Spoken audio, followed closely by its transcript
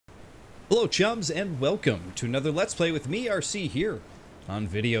Hello chums and welcome to another Let's Play with me, RC, here on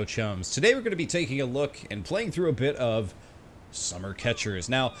Video Chums. Today we're going to be taking a look and playing through a bit of Summer Catchers.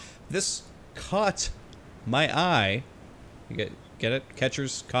 Now, this caught my eye. You get it?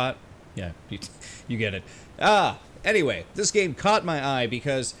 Catchers? Caught? Yeah, you get it. Anyway, this game caught my eye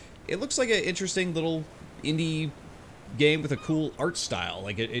because it looks like an interesting little indie game with a cool art style.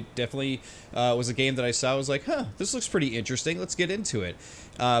 Like it definitely was a game that I saw. I was like, huh, this looks pretty interesting. Let's get into it.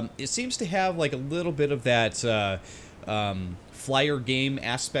 It seems to have like a little bit of that flyer game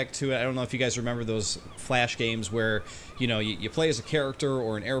aspect to it. I don't know if you guys remember those Flash games where, you know, you play as a character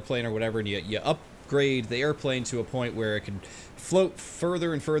or an airplane or whatever, and you upgrade the airplane to a point where it can float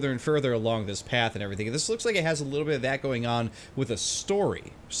further and further and further along this path and everything. And this looks like it has a little bit of that going on with a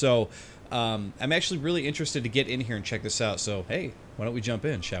story. So I'm actually really interested to get in here and check this out. So, hey, why don't we jump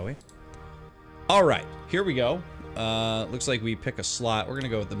in, shall we? All right, here we go. Looks like we pick a slot. We're going to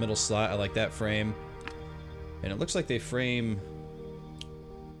go with the middle slot. I like that frame. And it looks like they frame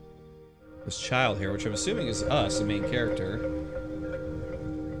this child here, which I'm assuming is us, the main character.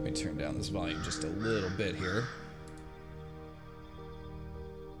 Let me turn down this volume just a little bit here.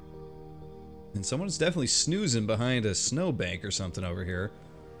 And someone's definitely snoozing behind a snowbank or something over here.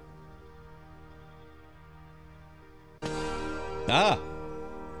 Ah!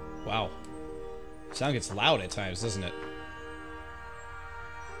 Wow. Sound gets loud at times, doesn't it?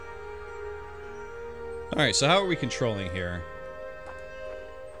 Alright, so how are we controlling here?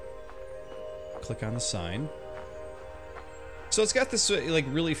 Click on the sign. So it's got this, like,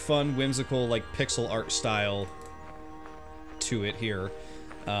 really fun, whimsical, like, pixel art style to it here.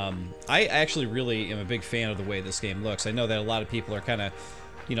 I actually really am a big fan of the way this game looks. I know that a lot of people are kind of,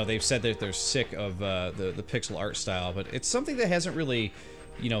 you know, they've said that they're sick of the pixel art style, but it's something that hasn't really,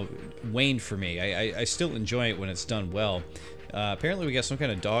 you know, waned for me. I still enjoy it when it's done well. Apparently we got some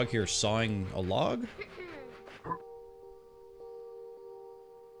kind of dog here sawing a log.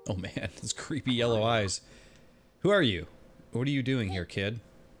 Oh man, those creepy yellow eyes. Who are you? What are you doing here, kid?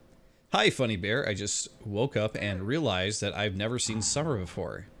 Hi, Funny Bear. I just woke up and realized that I've never seen summer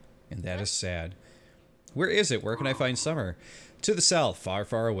before, and that is sad. Where is it? Where can I find summer? To the south, far,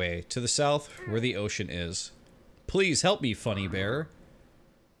 far away. To the south, where the ocean is. Please help me, Funny Bear.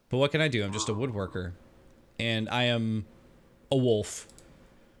 But what can I do? I'm just a woodworker. And I am a wolf.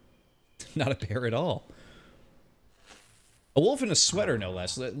 Not a bear at all. A wolf in a sweater, no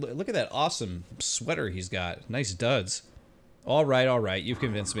less. Look at that awesome sweater he's got. Nice duds. All right. You've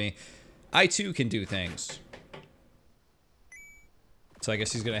convinced me. I, too, can do things. So I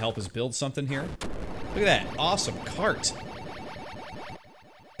guess he's going to help us build something here. Look at that. Awesome cart.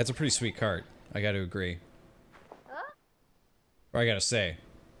 That's a pretty sweet cart. I got to agree. Or I got to say.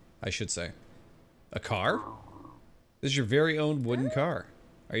 I should say. A car? This is your very own wooden car.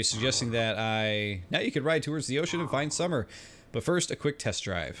 Are you suggesting that now you could ride towards the ocean and find summer. But first, a quick test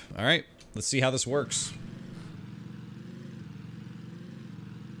drive. Alright, let's see how this works.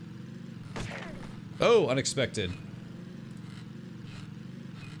 Oh, unexpected.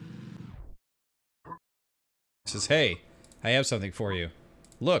 It says, hey, I have something for you.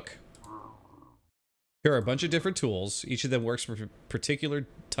 Look. Here are a bunch of different tools. Each of them works for particular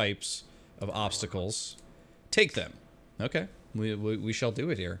types of obstacles. Take them. Okay, we shall do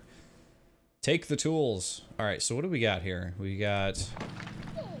it here. Take the tools. Alright, so what do we got here? We got...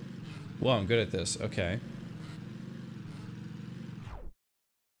 Whoa, I'm good at this. Okay.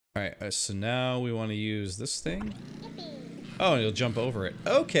 Alright, so now we want to use this thing. Oh, and you'll jump over it.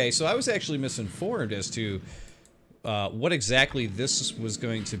 Okay, so I was actually misinformed as to what exactly this was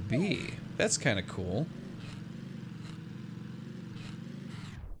going to be. That's kind of cool.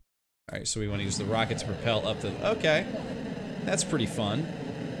 Alright, so we want to use the rocket to propel up the... Okay. That's pretty fun.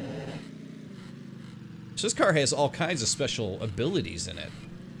 So this car has all kinds of special abilities in it.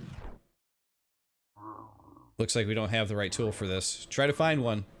 Looks like we don't have the right tool for this. Try to find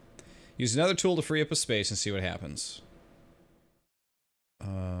one. Use another tool to free up a space and see what happens.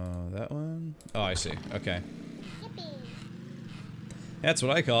 That one? Oh, I see. Okay. That's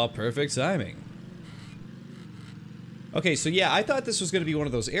what I call perfect timing. Okay, so yeah, I thought this was going to be one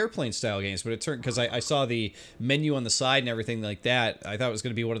of those airplane-style games, but it turned, because I saw the menu on the side and everything like that, I thought it was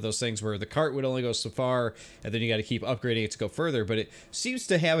going to be one of those things where the cart would only go so far, and then you got to keep upgrading it to go further, but it seems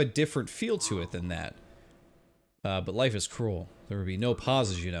to have a different feel to it than that. But life is cruel. There will be no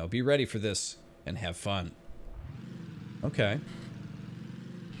pauses, you know. Be ready for this, and have fun. Okay.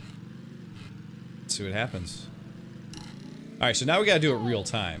 Let's see what happens. Alright, so now we got to do it real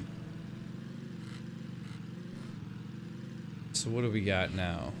time. So what do we got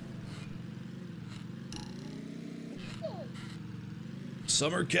now?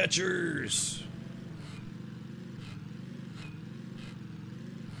 Summer catchers!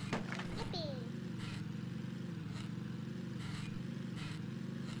 I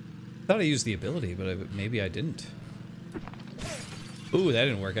thought I used the ability, but maybe I didn't. Ooh, that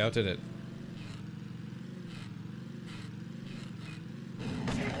didn't work out, did it?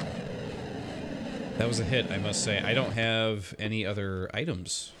 That was a hit, I must say. I don't have any other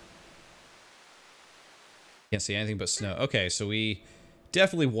items. Can't see anything but snow. Okay, so we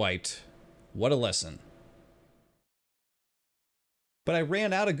definitely wiped. What a lesson. But I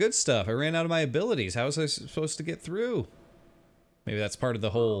ran out of good stuff. I ran out of my abilities. How was I supposed to get through? Maybe that's part of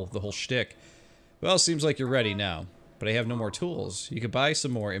the whole shtick. Well, seems like you're ready now. But I have no more tools. You could buy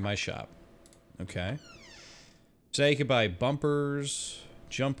some more in my shop. Okay. So you could buy bumpers,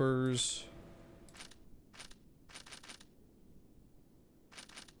 jumpers.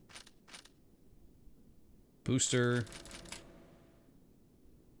 Booster.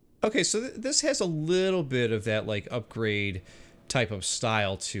 Okay, so this has a little bit of that, like, upgrade type of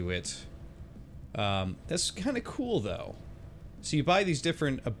style to it. That's kind of cool, though. So you buy these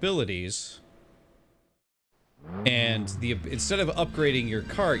different abilities, and instead of upgrading your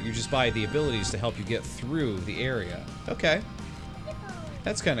cart, you just buy the abilities to help you get through the area. Okay.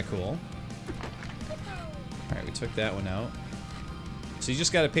 That's kind of cool. Alright, we took that one out. So you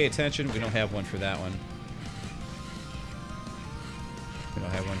just got to pay attention. We don't have one for that one. We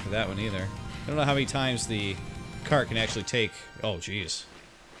don't have one for that one either. I don't know how many times the cart can actually take... Oh, jeez.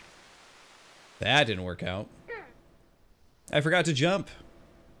 That didn't work out. I forgot to jump.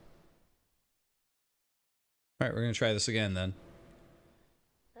 Alright, we're gonna try this again then.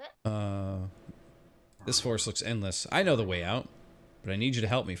 This forest looks endless. I know the way out, but I need you to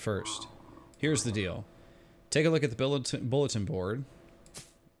help me first. Here's the deal. Take a look at the bulletin board.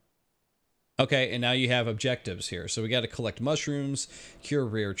 Okay, and now you have objectives here. So we gotta collect mushrooms, cure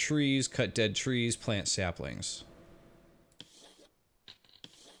rare trees, cut dead trees, plant saplings.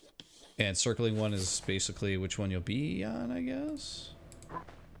 And circling one is basically which one you'll be on, I guess.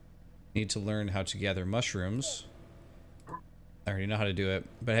 Need to learn how to gather mushrooms. I already know how to do it.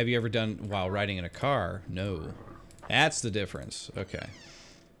 But have you ever done while riding in a car? No. That's the difference. Okay.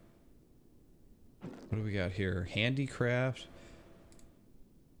 What do we got here? Handicraft.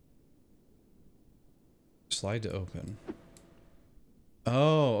 Slide to open.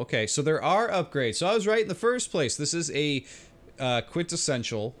 Oh, okay. So there are upgrades. So I was right in the first place. This is a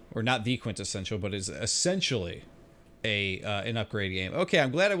quintessential, or not the quintessential, but is essentially an upgrade game. Okay,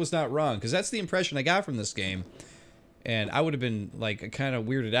 I'm glad I was not wrong, because that's the impression I got from this game. And I would have been, like, kind of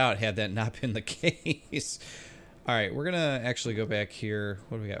weirded out had that not been the case. Alright, we're gonna actually go back here.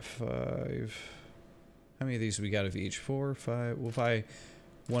 What do we got? 5. How many of these we got of each? 4, 5. We'll buy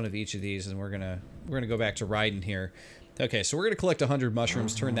one of each of these, and we're gonna go back to riding here. Okay, so we're gonna collect 100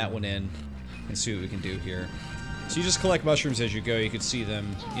 mushrooms, turn that one in, and see what we can do here. So you just collect mushrooms as you go. You can see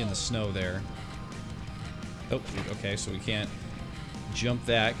them in the snow there. Oh, okay, so we can't jump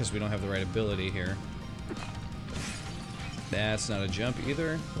that because we don't have the right ability here. That's not a jump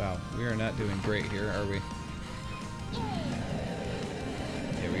either. Wow, we are not doing great here, are we?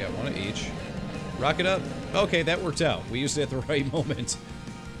 Okay, we got one of each. Rock it up. Okay, that worked out. We used it at the right moment.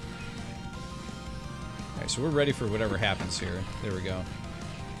 Alright, so we're ready for whatever happens here. There we go.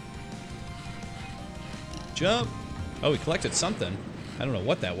 Jump! Oh, we collected something. I don't know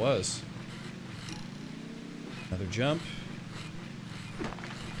what that was. Another jump.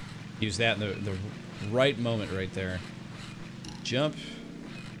 Use that in the right moment right there. Jump.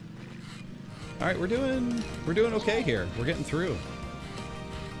 Alright, we're doing okay here. We're getting through.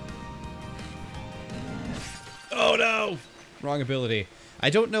 Oh no! Wrong ability. I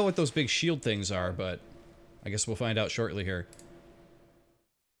don't know what those big shield things are, but I guess we'll find out shortly here.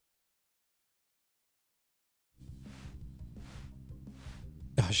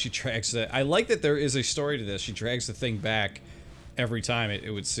 Oh, she drags it. I like that there is a story to this. She drags the thing back every time, it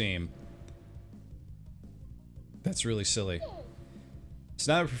would seem. That's really silly. It's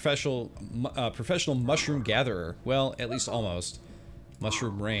not a professional mushroom gatherer. Well, at least almost.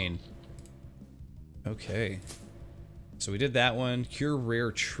 Mushroom rain. Okay. So we did that one. Cure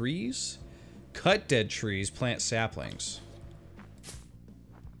rare trees. Cut dead trees. Plant saplings.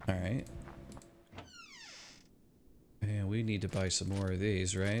 Alright. And we need to buy some more of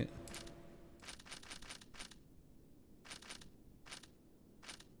these, right?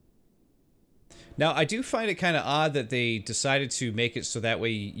 Now, I do find it kind of odd that they decided to make it so that way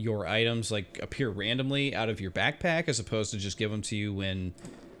your items, like, appear randomly out of your backpack as opposed to just give them to you when,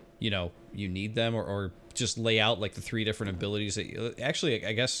 you know, you need them, or just lay out, like, the 3 different abilities that you... Actually,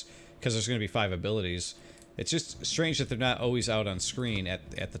 I guess, because there's going to be 5 abilities, It's just strange that they're not always out on screen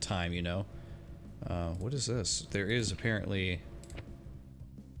at the time, you know? What is this? There is apparently...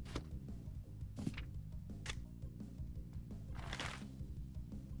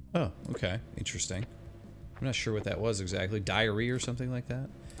 Oh, okay. Interesting. I'm not sure what that was exactly. Diarrhea or something like that?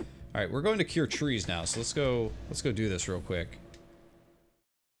 Alright, we're going to cure trees now, so let's go do this real quick.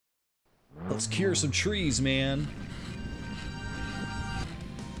 Let's cure some trees, man.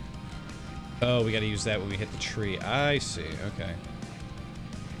 Oh, we gotta use that when we hit the tree. I see, okay.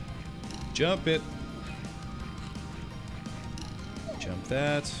 Jump it. Jump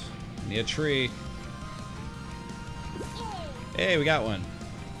that. Need a tree. Hey, we got one.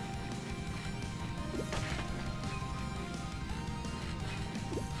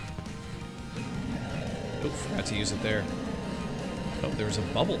 Oh, forgot to use it there. Oh, there was a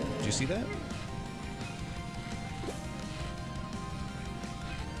bubble. Did you see that?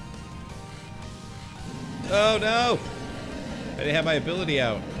 Oh no! I didn't have my ability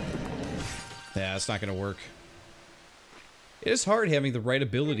out. Yeah, it's not gonna work. It is hard having the right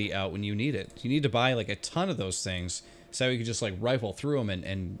ability out when you need it. You need to buy like a ton of those things so you can just like rifle through them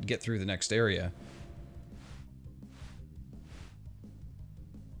and get through the next area.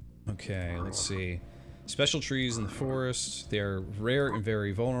 Okay, let's see. Special trees in the forest. They are rare and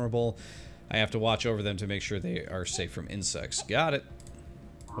very vulnerable. I have to watch over them to make sure they are safe from insects. Got it.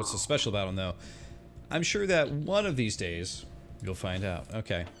 What's so special about them though? I'm sure that one of these days you'll find out.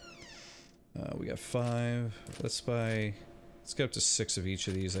 Okay. We got 5. Let's get up to 6 of each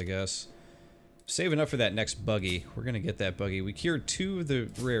of these, I guess. Save enough for that next buggy. We're gonna get that buggy. We cured 2 of the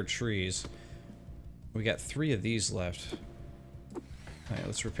rare trees. We got 3 of these left. Alright,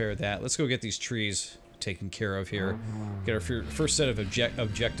 let's repair that. Let's go get these trees taken care of here. Get our first set of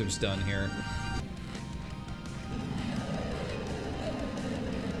objectives done here.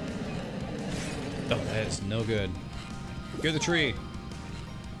 Oh, that is no good. Cure the tree.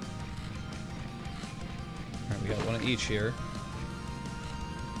 Alright, we got 1 of each here.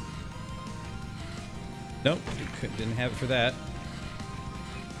 Nope, didn't have it for that.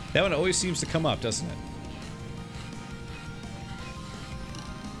 That one always seems to come up, doesn't it?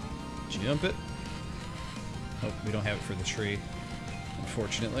 Jump it. Oh, we don't have it for the tree,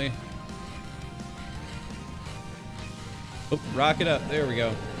 unfortunately. Oh, rock it up. There we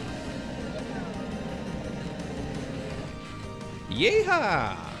go.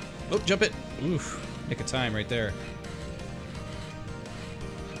 Yeehaw! Oh, jump it. Oof. Nick of time right there.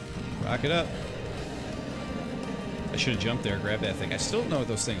 Rock it up. I should have jumped there, grabbed that thing. I still don't know what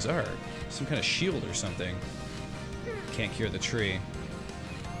those things are. Some kind of shield or something. Can't cure the tree.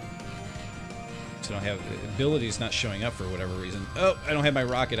 So I don't have... The ability's not showing up for whatever reason. Oh, I don't have my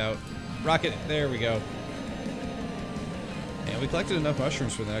rocket out. Rocket, there we go. And we collected enough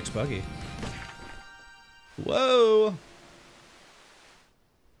mushrooms for the next buggy. Whoa!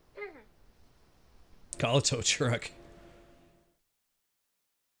 Call a tow truck.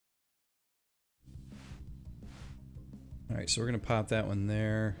 Alright, so we're going to pop that one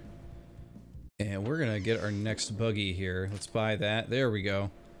there. And we're going to get our next buggy here. Let's buy that. There we go.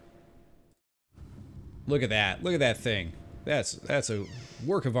 Look at that. Look at that thing. That's a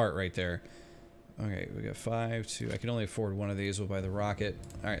work of art right there. Okay, we got 5, 2. I can only afford 1 of these. We'll buy the rocket.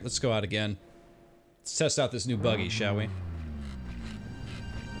 Alright, let's go out again. Let's test out this new buggy, shall we?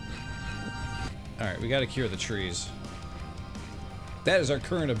 Alright, we gotta cure the trees. That is our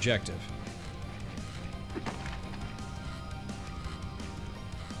current objective.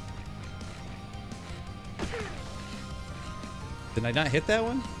 Did I not hit that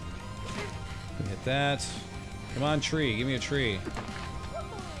one? We hit that. Come on, tree. Give me a tree.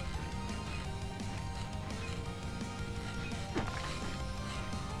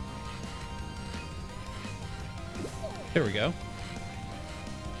 There we go.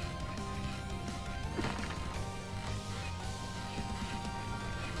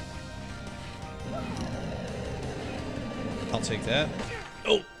 I'll take that.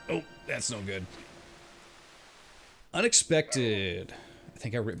 Oh, that's no good. Unexpected. I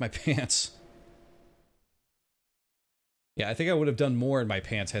think I ripped my pants. Yeah, I think I would have done more in my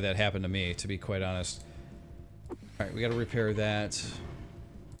pants had that happened to me, to be quite honest. Alright, we gotta repair that.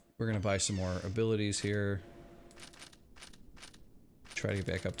 We're gonna buy some more abilities here. Try to get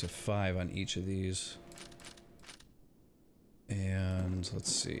back up to 5 on each of these. And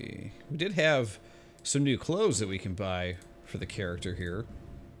let's see. We did have some new clothes that we can buy for the character here.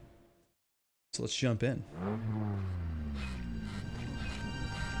 So let's jump in.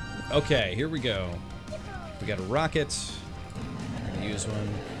 Okay, here we go. We got a rocket. I'm gonna use one.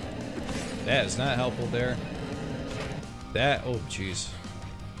 That is not helpful there. That, oh jeez.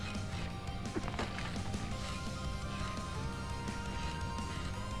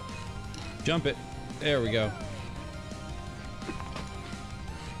 Jump it. There we go.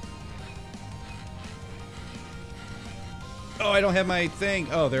 Oh, I don't have my thing.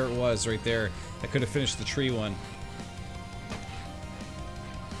 Oh, there it was right there. I could have finished the tree one.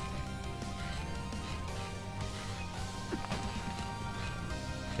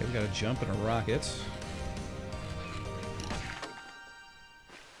 Okay, we got a jump and a rocket.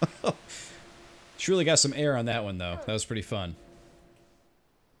 Truly got some air on that one, though. That was pretty fun.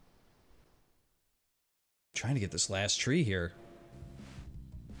 Trying to get this last tree here.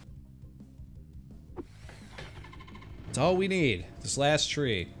 It's all we need. This last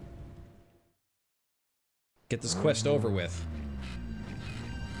tree. Get this quest over with.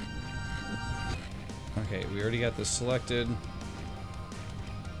 Okay, we already got this selected.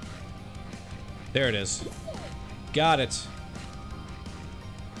 There it is. Got it.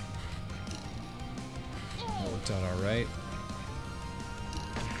 That worked out alright.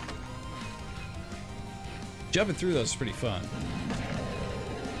 Jumping through those is pretty fun.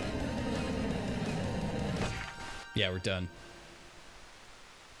 Yeah, we're done.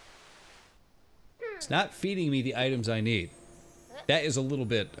 It's not feeding me the items I need. That is a little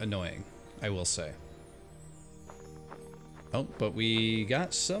bit annoying, I will say. Oh, but we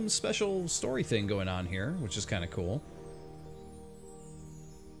got some special story thing going on here, which is kind of cool.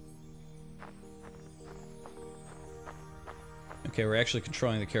 Okay, we're actually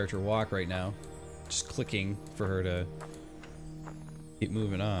controlling the character walk right now. Just clicking for her to keep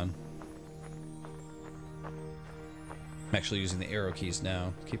moving on. I'm actually using the arrow keys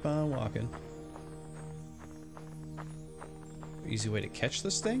now. Keep on walking. Easy way to catch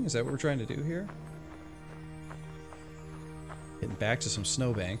this thing? Is that what we're trying to do here? Getting back to some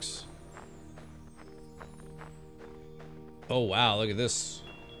snowbanks. Oh wow, look at this.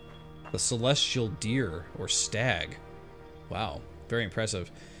 The celestial deer, or stag. Wow, very impressive.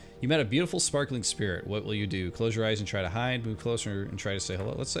 You met a beautiful sparkling spirit. What will you do? Close your eyes and try to hide, move closer and try to say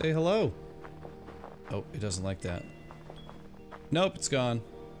hello. Let's say hello. Oh, it doesn't like that. Nope, it's gone.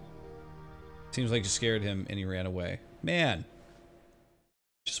 Seems like you scared him and he ran away. Man.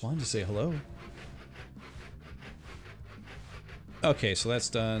 Just wanted to say hello. Okay, so that's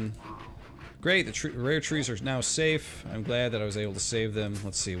done. Great, the rare trees are now safe. I'm glad that I was able to save them.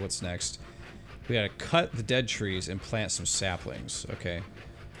 Let's see, what's next? We gotta cut the dead trees and plant some saplings. Okay.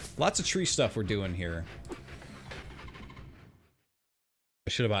 Lots of tree stuff we're doing here. I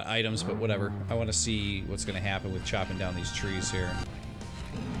should have bought items, but whatever. I want to see what's going to happen with chopping down these trees here.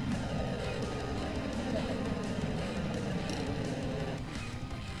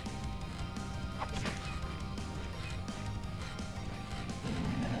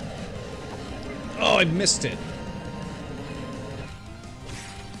 Oh, I missed it.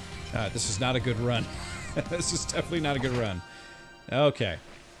 This is not a good run. This is definitely not a good run. Okay.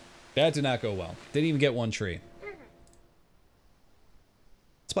 That did not go well. Didn't even get one tree.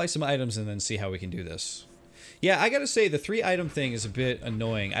 Let's buy some items and then see how we can do this. Yeah, I gotta say, the 3-item thing is a bit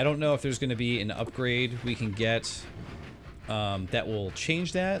annoying. I don't know if there's gonna be an upgrade we can get that will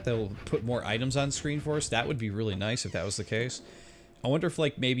change that will put more items on screen for us. That would be really nice if that was the case. I wonder if,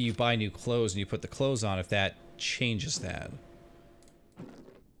 like, maybe you buy new clothes and you put the clothes on, if that changes that.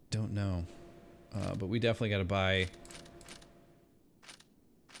 Don't know. But we definitely gotta buy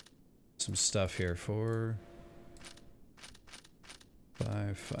some stuff here for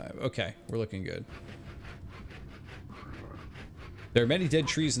 5. Okay, we're looking good. There are many dead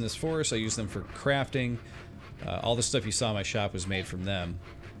trees in this forest. I use them for crafting. All the stuff you saw in my shop was made from them.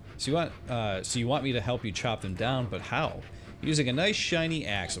 So you want me to help you chop them down, but how? Using a nice shiny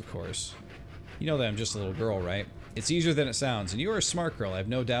axe, of course. You know that I'm just a little girl, right? It's easier than it sounds, and you are a smart girl. I have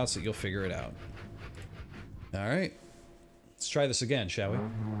no doubts that you'll figure it out. Alright. Let's try this again, shall we?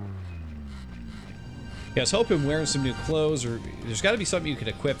 Yeah, I was hoping wearing some new clothes, or there's got to be something you could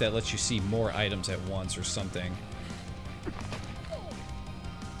equip that lets you see more items at once or something.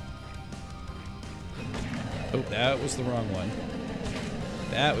 Oh, that was the wrong one.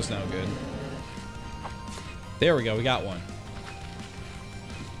 That was no good. There we go, we got one.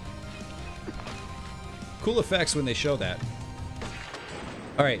 Cool effects when they show that.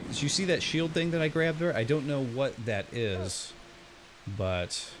 Alright, did you see that shield thing that I grabbed there? I don't know what that is,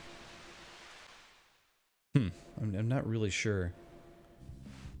 but... I'm not really sure.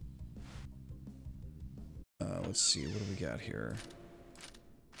 Let's see, what do we got here?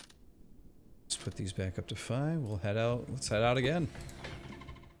 Let's put these back up to 5. We'll head out. Let's head out again.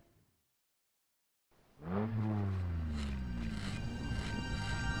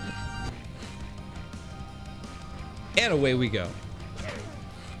 And away we go.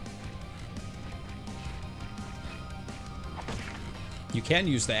 You can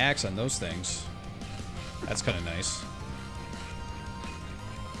use the axe on those things. That's kind of nice.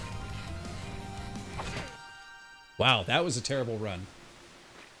 Wow, that was a terrible run.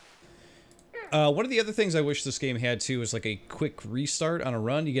 One of the other things I wish this game had too is like a quick restart on a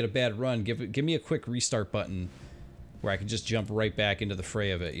run. You get a bad run, give me a quick restart button where I can just jump right back into the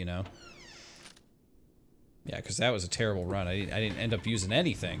fray of it, you know? Yeah, because that was a terrible run. I didn't end up using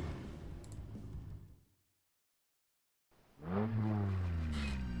anything.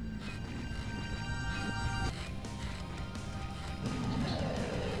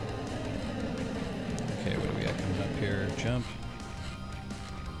 Okay, what do we got coming up here? Jump.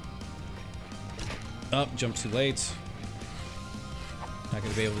 Up, jump too late. Not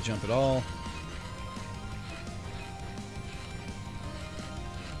gonna be able to jump at all.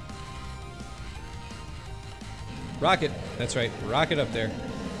 Rocket. That's right. Rocket up there.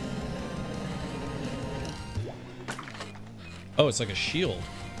 Oh, it's like a shield.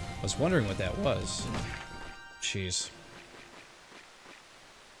 I was wondering what that was. Jeez.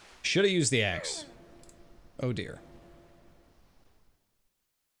 Should have used the axe. Oh dear.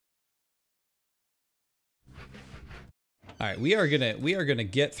 All right, we are gonna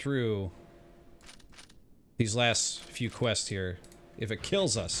get through these last few quests here. If it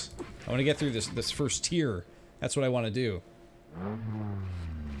kills us, I want to get through this first tier. That's what I want to do. All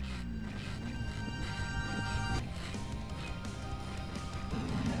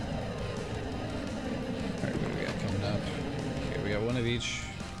right, what do we got coming up? Okay, we got one of each.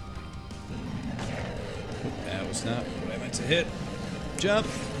 Oop, that was not what I meant to hit. Jump.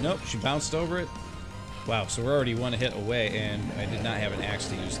 Nope, she bounced over it. Wow, so we're already one hit away, and I did not have an axe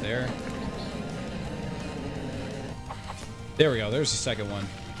to use there. There we go, there's the second one.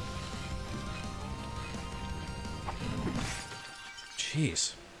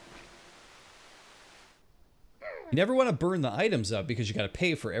 Jeez. You never want to burn the items up because you got to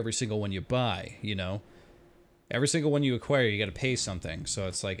pay for every single one you buy, you know? Every single one you acquire, you got to pay something. So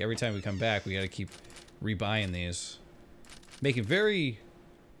it's like every time we come back, we got to keep rebuying these. Making very,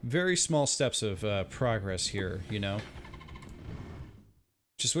 very small steps of progress here, you know?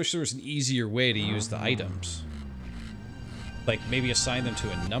 Just wish there was an easier way to use the items. Like maybe assign them to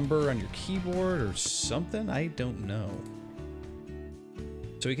a number on your keyboard or something? I don't know.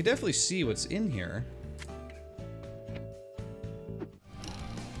 So we can definitely see what's in here.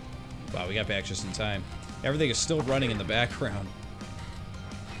 Wow, we got back just in time. Everything is still running in the background.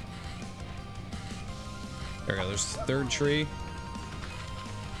 There we go, there's the third tree.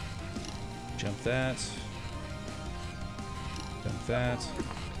 Jump that. Jump that.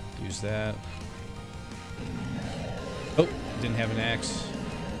 Use that. Oh, didn't have an axe.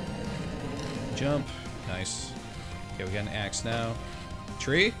 Jump. Nice. Okay, we got an axe now.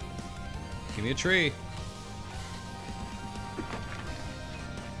 Tree? Give me a tree.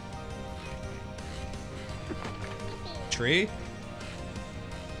 Tree?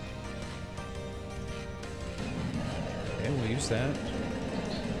 Okay, we'll use that.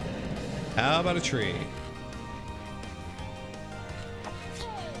 How about a tree?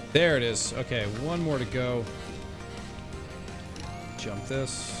 There it is. Okay, one more to go. Jump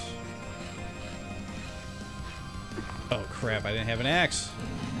this. Oh crap, I didn't have an axe.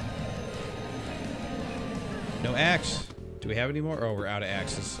 No axe. Do we have any more? Oh, we're out of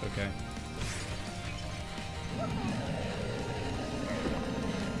axes. Okay.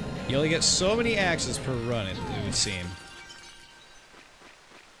 You only get so many axes per run, it would seem.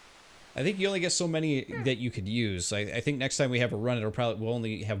 I think you only get so many that you could use. I think next time we have a run, we'll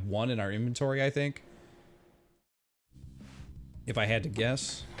only have one in our inventory, I think. If I had to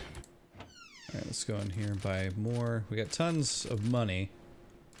guess. Alright, let's go in here and buy more. We got tons of money.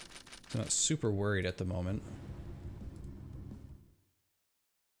 I'm not super worried at the moment.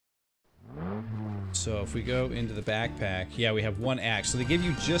 So if we go into the backpack, yeah, we have one axe. So they give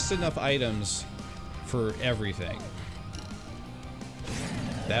you just enough items for everything.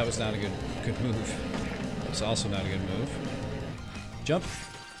 That was not a good move. That was also not a good move. Jump.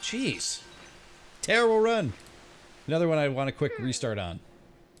 Jeez. Terrible run. Another one I want a quick restart on.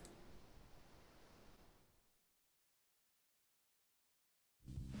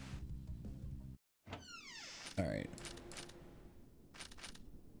 Alright.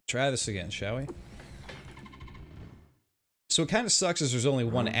 Try this again, shall we? So it kind of sucks is there's only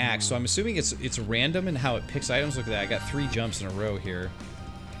one axe, so I'm assuming it's random in how it picks items. Look at that, I got 3 jumps in a row here.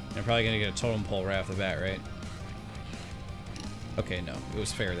 And I'm probably gonna get a totem pole right off the bat, right? Okay, no, it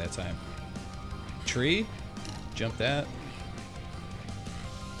was fair that time. Tree, jump that.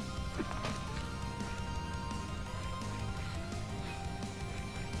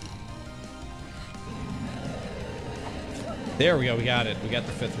 There we go. We got it. We got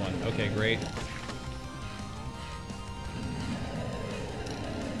the 5th one. Okay, great.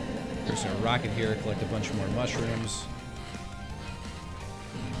 There's a rocket here. Collect a bunch more mushrooms.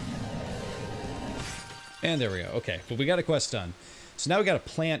 And there we go. Okay, but we got a quest done. So now we got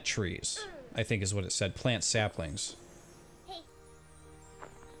to plant trees, I think is what it said. Plant saplings.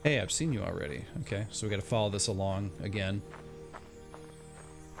 Hey, I've seen you already. Okay, so we got to follow this along again.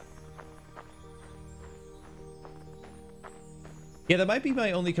 Yeah, that might be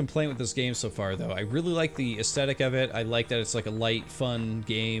my only complaint with this game so far, though. I really like the aesthetic of it. I like that it's like a light, fun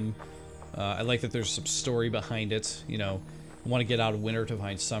game. I like that there's some story behind it. You know, I want to get out of winter to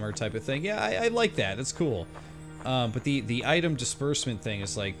find summer type of thing. Yeah, I like that. It's cool. But the item disbursement thing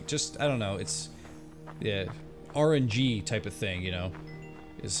is like, just, I don't know, it's, yeah, RNG type of thing, you know,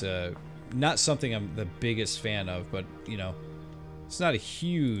 is not something I'm the biggest fan of, but, you know, it's not a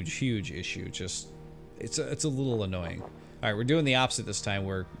huge issue, just, it's a little annoying. Alright, we're doing the opposite this time.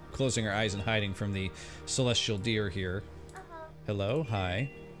 We're closing our eyes and hiding from the celestial deer here. Hello,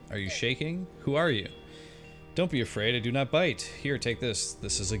 hi. Are you shaking? Who are you? Don't be afraid, I do not bite. Here, take this.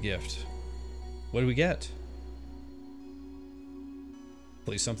 This is a gift. What do we get?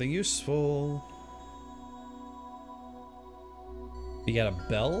 Please, something useful. You got a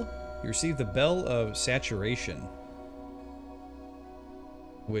bell? You received the Bell of Saturation.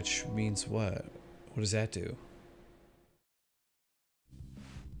 Which means what? What does that do?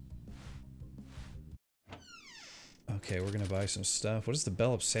 Okay, we're gonna buy some stuff. What does the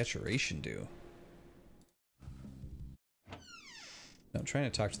Bell of Saturation do? No, I'm trying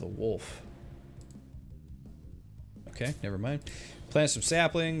to talk to the wolf. Okay, never mind. Plant some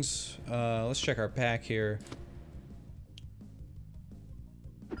saplings. Let's check our pack here.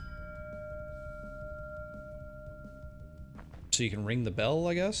 So you can ring the bell,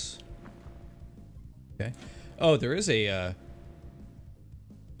 I guess? Okay. Oh, there is a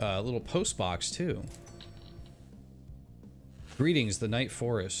little post box, too. Greetings, the Night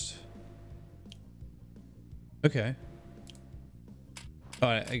Forest. Okay.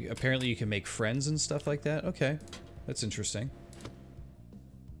 Apparently you can make friends and stuff like that. Okay. That's interesting.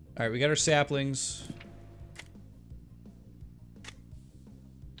 Alright, we got our saplings.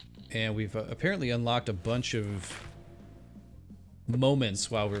 And we've apparently unlocked a bunch of moments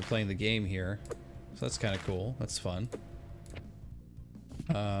while we were playing the game here. So that's kind of cool. That's fun.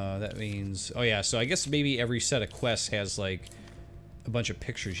 That means... Oh yeah, so I guess maybe every set of quests has like a bunch of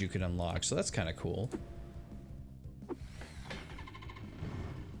pictures you can unlock. So that's kind of cool.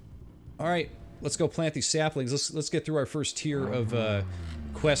 Alright, let's go plant these saplings. Let's get through our first tier of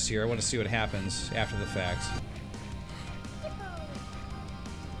quests here. I want to see what happens after the fact.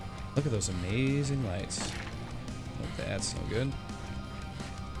 Look at those amazing lights. Oh, that's no good.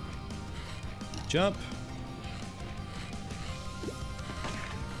 Jump.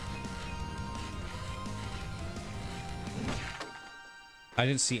 I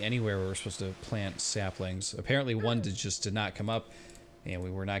didn't see anywhere where we're supposed to plant saplings. Apparently one just did not come up, and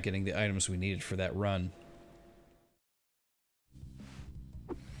we were not getting the items we needed for that run.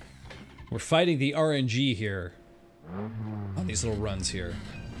 We're fighting the RNG here on these little runs here.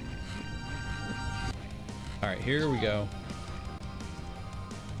 Alright, here we go.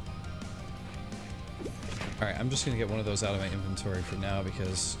 Alright, I'm just going to get one of those out of my inventory for now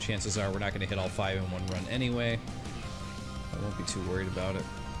because chances are we're not going to hit all 5 in one run anyway. I won't be too worried about it.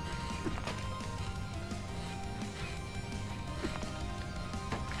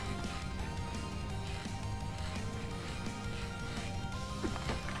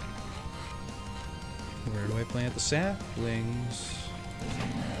 Where do I plant the saplings?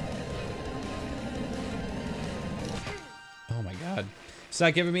 Oh my god. It's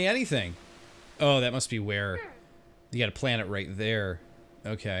not giving me anything. Oh, that must be where... You gotta plant it right there.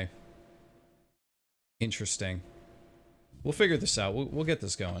 Okay. Interesting. We'll figure this out. We'll get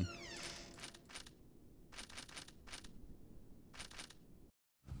this going.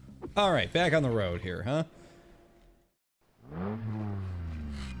 Alright, back on the road here, huh?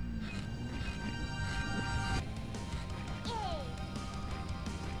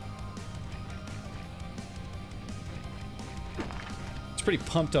 It's pretty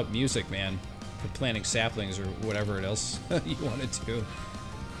pumped up music, man. For planting saplings or whatever else you want to do.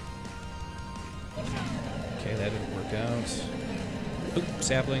 Okay, that didn't work out. Oop,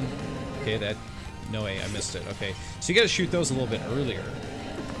 sapling. Okay, that... No way, I missed it. Okay, so you gotta shoot those a little bit earlier.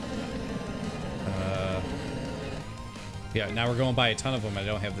 Yeah, now we're going by a ton of them. I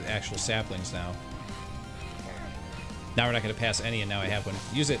don't have the actual saplings now. Now we're not gonna pass any, and now I have one.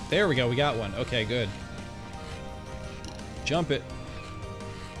 Use it. There we go, we got one. Okay, good. Jump it.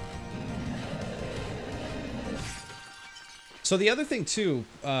 So the other thing too,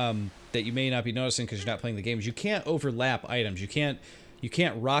 that you may not be noticing because you're not playing the game, is you can't overlap items. You can't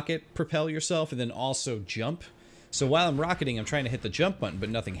rocket propel yourself and then also jump. So while I'm rocketing, I'm trying to hit the jump button, but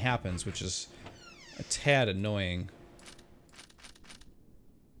nothing happens, which is a tad annoying.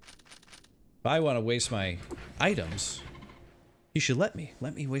 If I want to waste my items, you should let me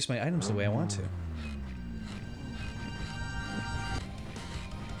waste my items the way I want to.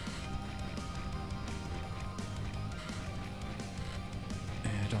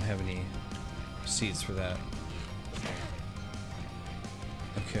 I don't have any seeds for that.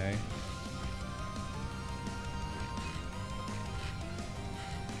 Okay.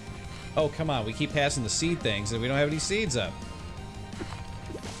 Oh, come on. We keep passing the seed things and we don't have any seeds up.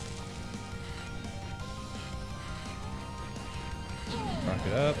 Rock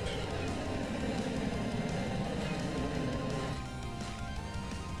it up.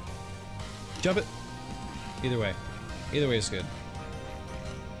 Jump it. Either way. Either way is good.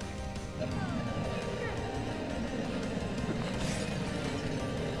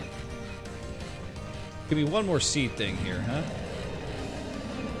 Give me one more seed thing here, huh?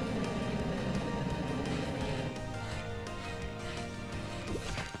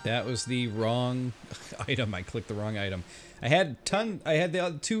 That was the wrong item. I clicked the wrong item. I had the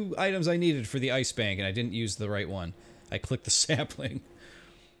other 2 items I needed for the ice bank, and I didn't use the right one. I clicked the sapling.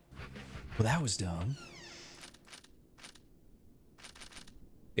 Well, that was dumb.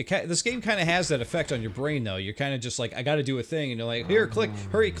 This game kind of has that effect on your brain, though. You're kind of just like, I got to do a thing, and you're like, here, click,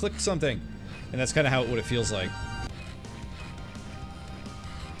 hurry, click something, and that's kind of what it feels like.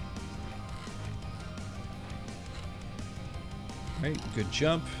 Right, good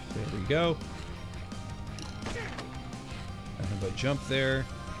jump. There we go. Nothing but jump there.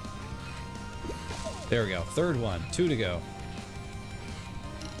 There we go. Third one. 2 to go.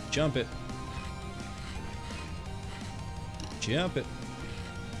 Jump it. Jump it.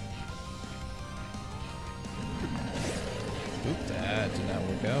 Oop, that did not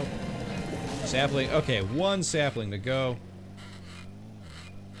work out. Sapling. Okay, 1 sapling to go.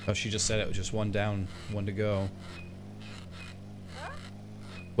 Oh, she just said it was just 1 down, 1 to go.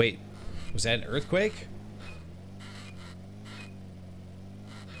 Wait, was that an earthquake?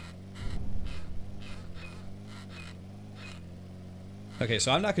 Okay,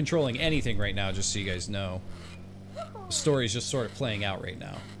 so I'm not controlling anything right now, just so you guys know. The story's just sort of playing out right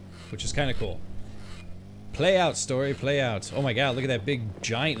now, which is kind of cool. Play out, story, play out. Oh my god, look at that big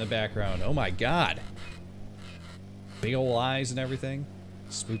giant in the background. Oh my god. Big ol' eyes and everything.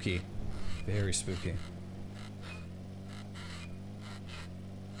 Spooky. Very spooky.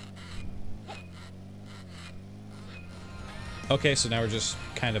 Okay, so now we're just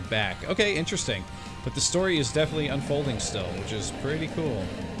kind of back. Okay, interesting. But the story is definitely unfolding still, which is pretty cool.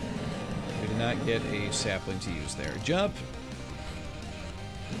 We did not get a sapling to use there. Jump!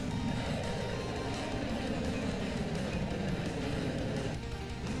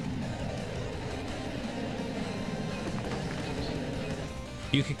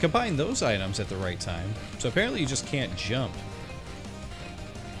 You can combine those items at the right time. So apparently you just can't jump.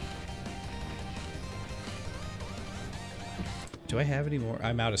 Do I have any more?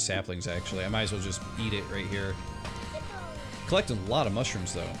 I'm out of saplings, actually. I might as well just eat it right here. Collecting a lot of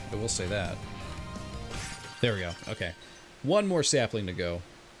mushrooms, though. I will say that. There we go. Okay. 1 more sapling to go.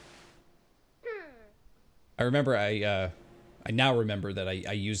 I remember I now remember that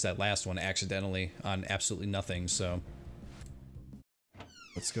I used that last one accidentally on absolutely nothing, so...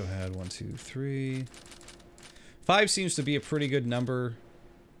 Let's go ahead. 1, 2, 3. 5 seems to be a pretty good number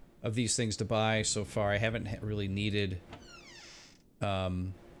of these things to buy so far. I haven't really needed...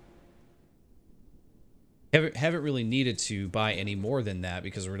 haven't really needed to buy any more than that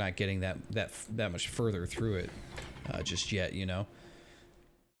because we're not getting that much further through it just yet, you know.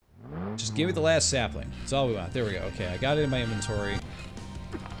 Just give me the last sapling. That's all we want. There we go. Okay, I got it in my inventory.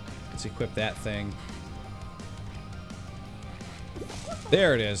 Let's equip that thing.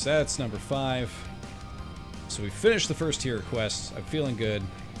 There it is. That's number 5. So we finished the first tier quest. I'm feeling good.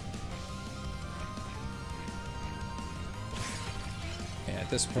 And at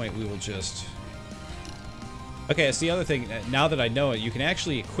this point, we will just... Okay, that's the other thing. Now that I know it, you can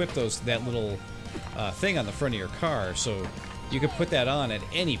actually equip that little thing on the front of your car. So you can put that on at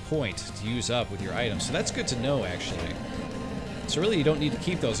any point to use up with your items. So that's good to know, actually. So really, you don't need to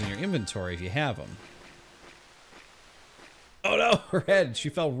keep those in your inventory if you have them. Oh no, her head. She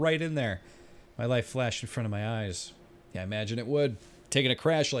fell right in there. My life flashed in front of my eyes. Yeah, I imagine it would. Taking a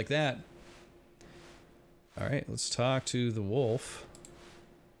crash like that. Alright, let's talk to the wolf.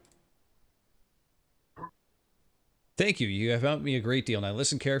 Thank you. You have helped me a great deal. Now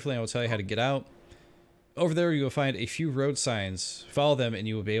listen carefully. I will tell you how to get out. Over there you will find a few road signs. Follow them and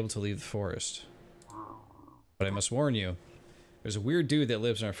you will be able to leave the forest. But I must warn you, there's a weird dude that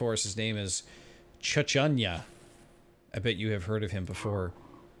lives in our forest. His name is Chuchanya. I bet you have heard of him before.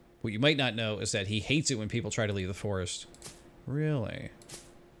 What you might not know is that he hates it when people try to leave the forest. Really?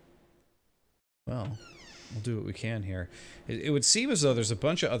 Well, we'll do what we can here. It would seem as though there's a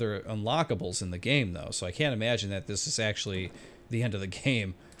bunch of other unlockables in the game, though, so I can't imagine that this is actually the end of the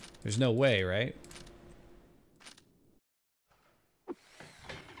game. There's no way, right?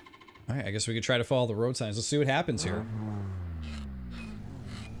 Alright, I guess we could try to follow the road signs. Let's see what happens here.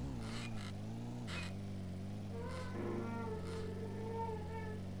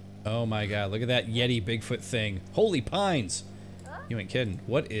 Oh my god, look at that Yeti Bigfoot thing. Holy pines! You ain't kidding.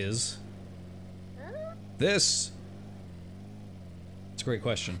 What is this? It's a great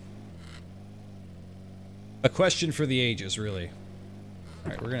question. A question for the ages, really.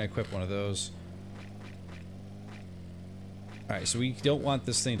 Alright, we're gonna equip one of those. Alright, so we don't want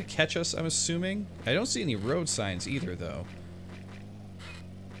this thing to catch us, I'm assuming. I don't see any road signs either, though.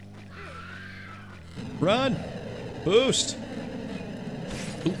 Run! Boost!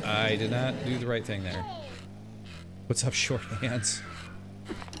 Ooh, I did not do the right thing there. What's up, short hands?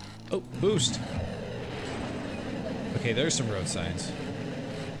 Oh, boost! Okay, there's some road signs.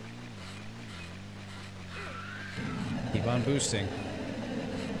 Keep on boosting.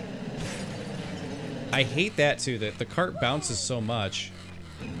 I hate that, too, that the cart bounces so much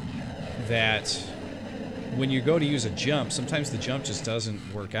that when you go to use a jump, sometimes the jump just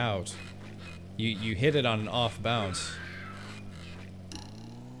doesn't work out. You hit it on an off bounce.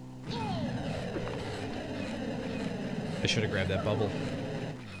 I should have grabbed that bubble.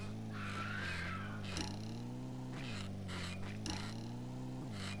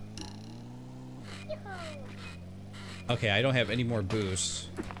 Okay, I don't have any more boosts.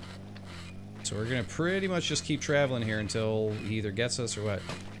 So we're gonna pretty much just keep traveling here until he either gets us or what.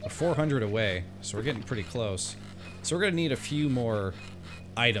 We're 400 away, so we're getting pretty close. So we're gonna need a few more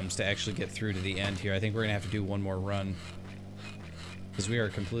items to actually get through to the end here. I think we're gonna have to do one more run. Because we are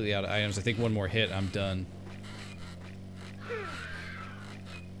completely out of items. I think one more hit, I'm done.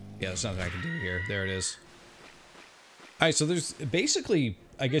 Yeah, there's nothing I can do here. There it is. Alright, so there's basically,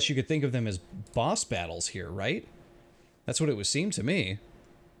 I guess you could think of them as boss battles here, right? That's what it would seem to me.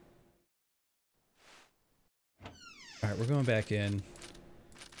 Alright, we're going back in.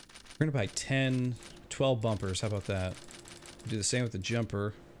 We're gonna buy 10, 12 bumpers. How about that? Do the same with the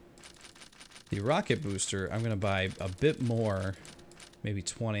jumper. The rocket booster, I'm gonna buy a bit more. Maybe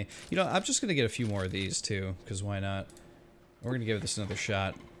 20. You know, I'm just gonna get a few more of these too, because why not? We're gonna give this another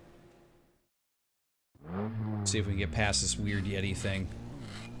shot. See if we can get past this weird Yeti thing.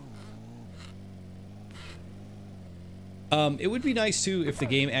 It would be nice too if the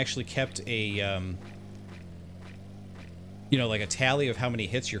game actually kept a, you know, like a tally of how many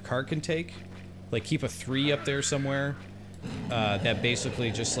hits your cart can take. Like keep a 3 up there somewhere. That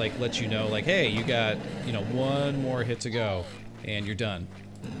basically just like lets you know, like, hey, you got, you know, one more hit to go, and you're done.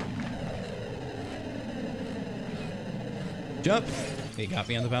 Jump! He got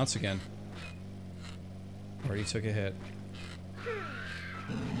me on the bounce again. Already took a hit.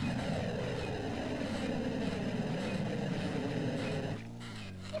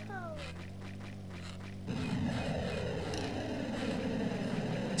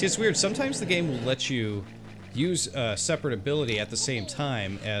 See, it's weird. Sometimes the game will let you use a separate ability at the same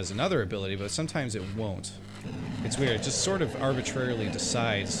time as another ability, but sometimes it won't. It's weird. It just sort of arbitrarily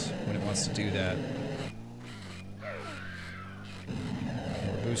decides when it wants to do that.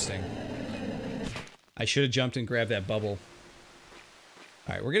 We're boosting. I should have jumped and grabbed that bubble.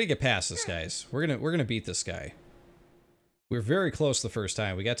 Alright, we're gonna get past this, guys. We're gonna beat this guy. We were very close the first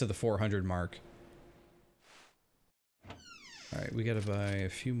time. We got to the 400 mark. Alright, we gotta buy a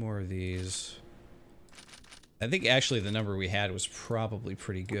few more of these. I think actually the number we had was probably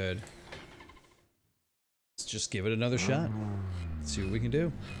pretty good. Let's just give it another shot. Let's see what we can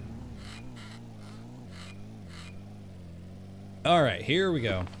do. Alright, here we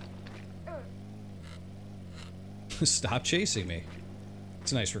go. Stop chasing me.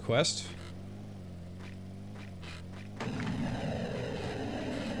 It's a nice request.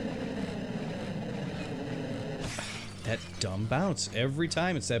 That dumb bounce. Every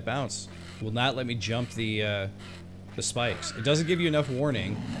time it's that bounce. It will not let me jump the spikes. It doesn't give you enough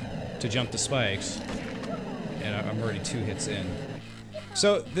warning to jump the spikes. And I'm already 2 hits in.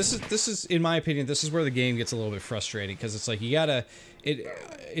 So this is in my opinion, this is where the game gets a little bit frustrating, because it's like you gotta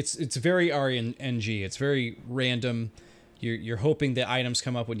it's very RNG. It's very random. You're hoping the items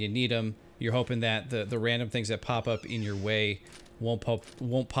come up when you need them. You're hoping that the random things that pop up in your way won't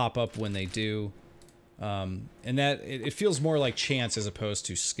pop up when they do. And that it feels more like chance as opposed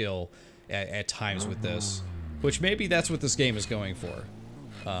to skill at times with this, which maybe that's what this game is going for.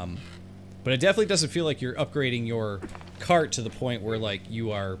 But it definitely doesn't feel like you're upgrading your cart to the point where like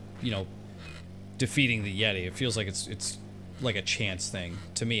you are, you know, defeating the Yeti. It feels like it's like a chance thing,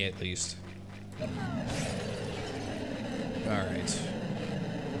 to me at least. Alright.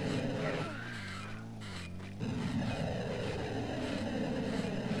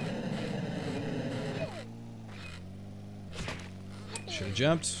 Should have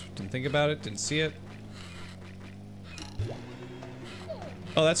jumped. Didn't think about it. Didn't see it.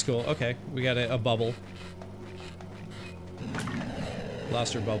 Oh, that's cool. Okay. We got a bubble.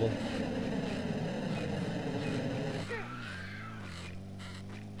 Lost her bubble.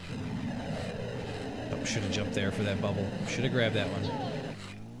 Oh, should have jumped there for that bubble. Should have grabbed that one.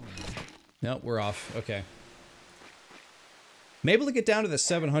 Nope, we're off. Okay. I'm able to get down to the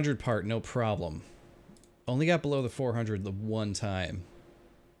 700 part, no problem. Only got below the 400 the one time.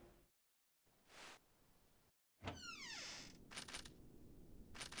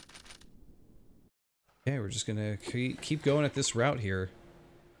 Okay, we're just gonna keep going at this route here.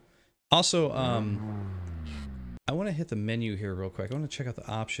 Also, I want to hit the menu here real quick. I want to check out the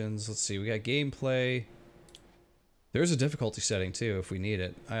options. Let's see, we got gameplay. There's a difficulty setting too if we need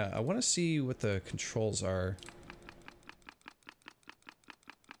it. I want to see what the controls are.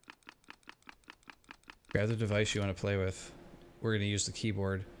 Grab the device you want to play with. We're going to use the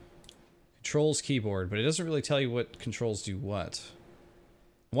keyboard. Controls keyboard, but it doesn't really tell you what controls do what.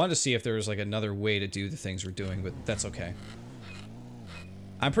 I wanted to see if there was like another way to do the things we're doing, but that's okay.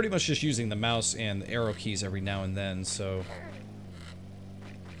 I'm pretty much just using the mouse and the arrow keys every now and then, so...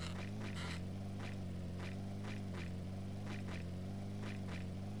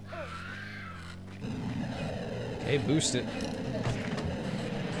 Okay, boost it.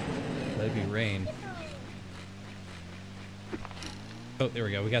 Let it be rain. Oh, there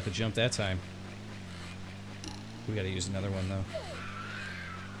we go. We got the jump that time. We gotta use another one, though.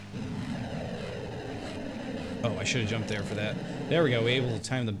 Oh, I should have jumped there for that. There we go. We were able to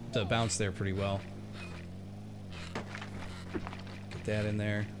time the bounce there pretty well. Get that in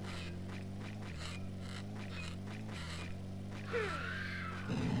there.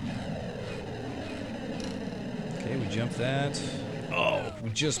 Okay, we jumped that. Oh, we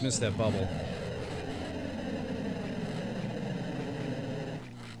just missed that bubble.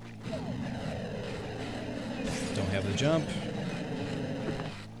 Don't have the jump.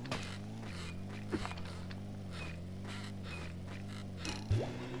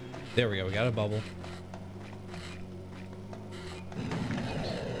 There we go, we got a bubble.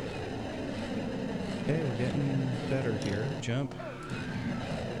 Okay, we're getting better here. Jump.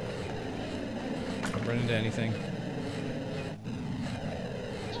 Don't run into anything.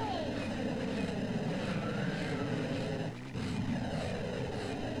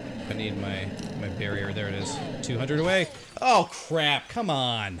 I need my barrier. There it is. 200 away. Oh, crap. Come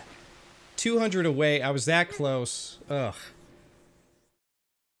on. 200 away. I was that close. Ugh.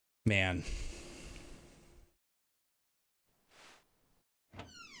 Man.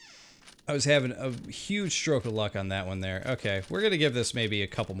 I was having a huge stroke of luck on that one there. Okay, we're gonna give this maybe a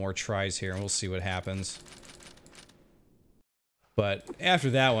couple more tries here and we'll see what happens. But after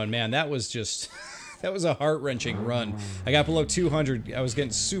that one, man, that was just... that was a heart-wrenching run. I got below 200. I was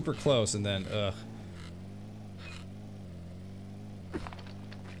getting super close and then, ugh.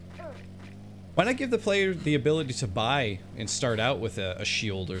 Why not give the player the ability to buy and start out with a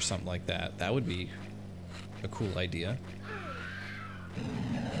shield or something like that? That would be a cool idea.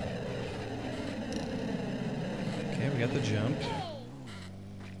 Okay, we got the jump.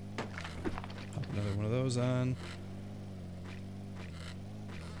 Pop another one of those on.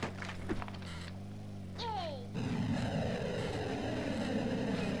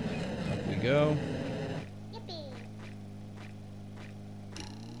 Up we go.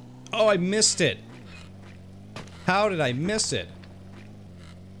 Oh, I missed it. How did I miss it?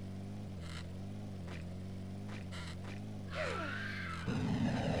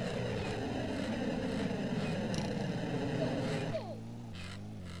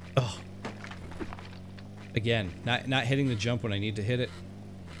 Oh. Again, not hitting the jump when I need to hit it.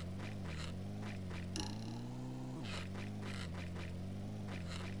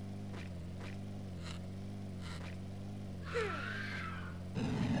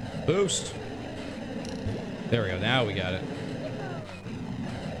 Boost. There we go. Now we got it.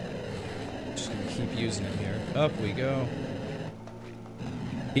 Just gonna keep using it here. Up we go.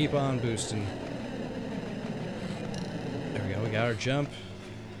 Keep on boosting. There we go. We got our jump.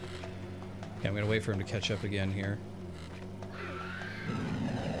 Yeah, I'm gonna wait for him to catch up again here.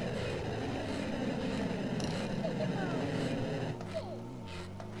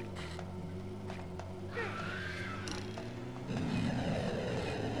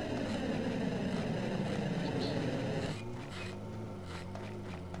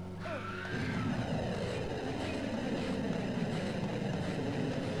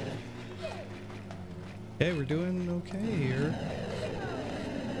 Okay, we're doing okay here.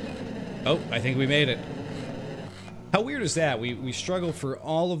 Oh, I think we made it. How weird is that? We struggle for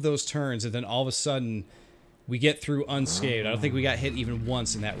all of those turns, and then all of a sudden, we get through unscathed. I don't think we got hit even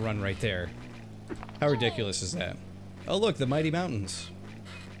once in that run right there. How ridiculous is that? Oh, look, the Mighty Mountains.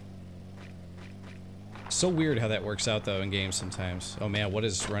 So weird how that works out, though, in games sometimes. Oh, man, what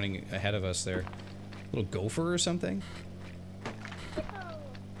is running ahead of us there? A little gopher or something?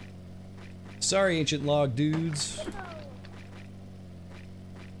 Sorry, ancient log dudes.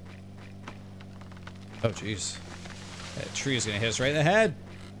 Oh, jeez. That tree is going to hit us right in the head.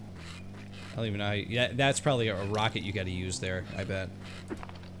 I don't even know how you, yeah, that's probably a rocket you got to use there, I bet.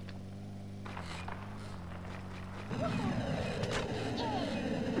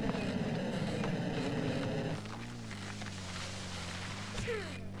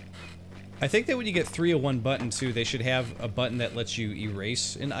 I think that when you get 301 button too, they should have a button that lets you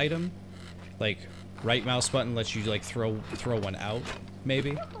erase an item. Like, right mouse button lets you like throw one out,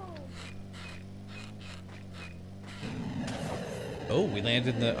 maybe. Oh, we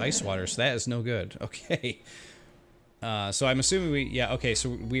landed in the ice water, so that is no good. Okay. So I'm assuming yeah, okay, so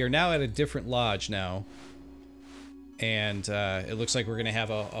we are now at a different lodge now. And it looks like we're going to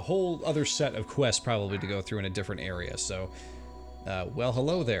have a whole other set of quests probably to go through in a different area, so... well,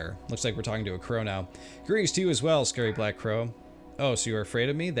 hello there. Looks like we're talking to a crow now. Greetings to you as well, Scary Black Crow. Oh, so you're afraid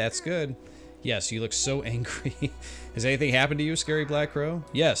of me? That's good. Yes, you look so angry. Has anything happened to you, Scary Black Crow?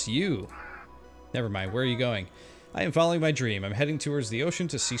 Yes, you. Never mind, where are you going? I am following my dream. I'm heading towards the ocean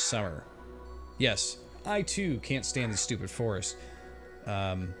to see summer. Yes, I too can't stand these stupid forests.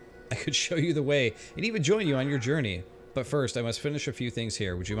 I could show you the way and even join you on your journey. But first, I must finish a few things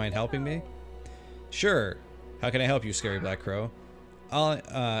here. Would you mind helping me? Sure. How can I help you, Scary Black Crow? All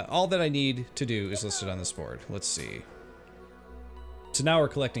that I need to do is listed on this board. Let's see. So now we're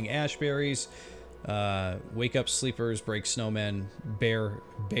collecting ash berries, wake up sleepers, break snowmen,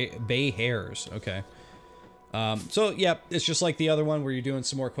 bay hares. Okay. So yeah, it's just like the other one where you're doing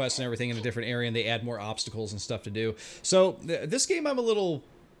some more quests and everything in a different area, and they add more obstacles and stuff to do. So this game I'm a little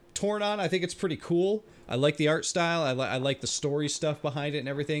torn on. I think it's pretty cool. I like the art style. I like the story stuff behind it and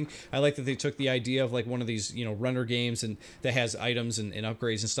everything. I like that they took the idea of like one of these, you know, runner games and that has items and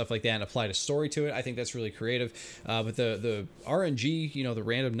upgrades and stuff like that and applied a story to it. I think that's really creative. But the RNG, you know, the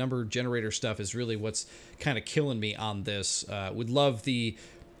random number generator stuff is really what's kind of killing me on this. Would love the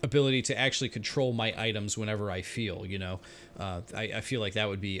ability to actually control my items whenever I feel, you know. I feel like that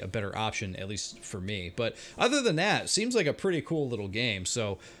would be a better option, at least for me. But other than that, it seems like a pretty cool little game.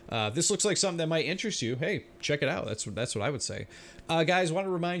 So this looks like something that might interest you. Hey, check it out. That's what I would say. Guys, want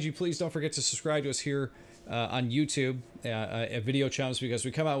to remind you, please don't forget to subscribe to us here on YouTube at Video Chums, because we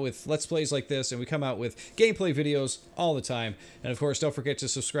come out with Let's Plays like this, and we come out with gameplay videos all the time. And of course, don't forget to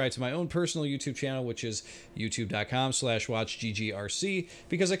subscribe to my own personal YouTube channel, which is youtube.com/watchggrc,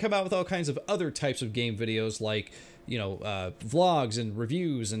 because I come out with all kinds of other types of game videos like, you know, vlogs and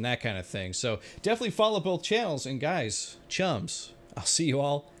reviews and that kind of thing. So definitely follow both channels. And guys, chums, I'll see you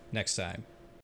all next time.